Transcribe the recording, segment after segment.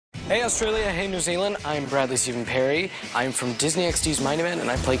Hey Australia, hey New Zealand, I'm Bradley Stephen Perry. I'm from Disney XD's Mighty Med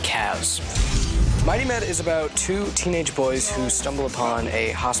and I play Kaz. Mighty Med is about two teenage boys who stumble upon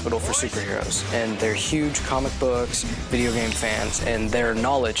a hospital for superheroes. And they're huge comic books, video game fans, and their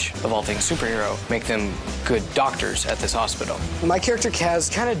knowledge of all things superhero make them good doctors at this hospital. My character Kaz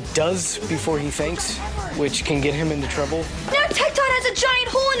kind of does before he thinks, which can get him into trouble. Now Tecton has a giant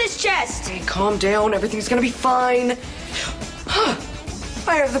hole in his chest! Hey, calm down, everything's gonna be fine.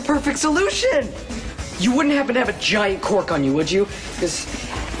 I have the perfect solution! You wouldn't happen to have a giant cork on you, would you? Because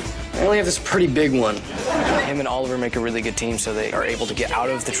I only have this pretty big one. Him and Oliver make a really good team, so they are able to get out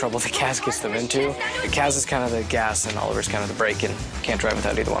of the trouble that Kaz gets them into. Kaz is kind of the gas, and Oliver's kind of the brake, and can't drive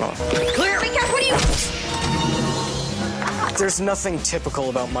without either one of them. Clear! What are you... There's nothing typical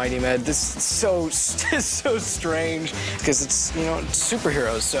about Mighty Med. This is so strange because it's, you know, it's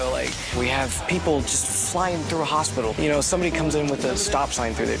superheroes. So, like, we have people just flying through a hospital. You know, somebody comes in with a stop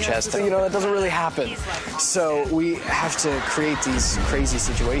sign through their chest. You know, that doesn't really happen. So we have to create these crazy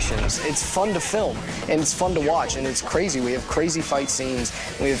situations. It's fun to film, and it's fun to watch, and it's crazy. We have crazy fight scenes.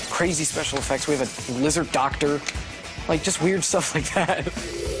 We have crazy special effects. We have a lizard doctor. Like, just weird stuff like that.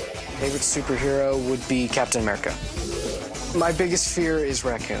 Favorite superhero would be Captain America. My biggest fear is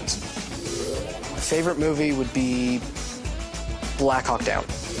raccoons. Favorite movie would be Black Hawk Down.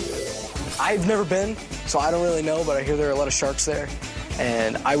 I've never been, so I don't really know, but I hear there are a lot of sharks there,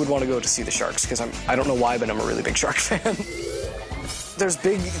 and I would want to go to see the sharks, because I don't know why, but I'm a really big shark fan. There's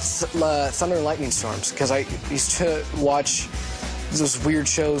big thunder and lightning storms, because I used to watch those weird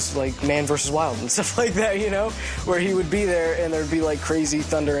shows like Man vs. Wild and stuff like that, you know, where he would be there and there'd be like crazy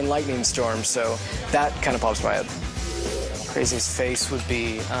thunder and lightning storms, so that kind of pops in my head. Craziest face would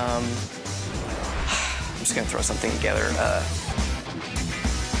be, I'm just gonna throw something together.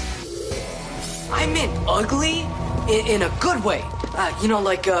 I meant ugly in a good way. You know,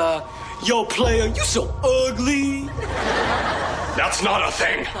 like, yo, player, you so ugly. That's not a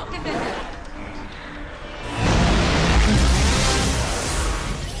thing.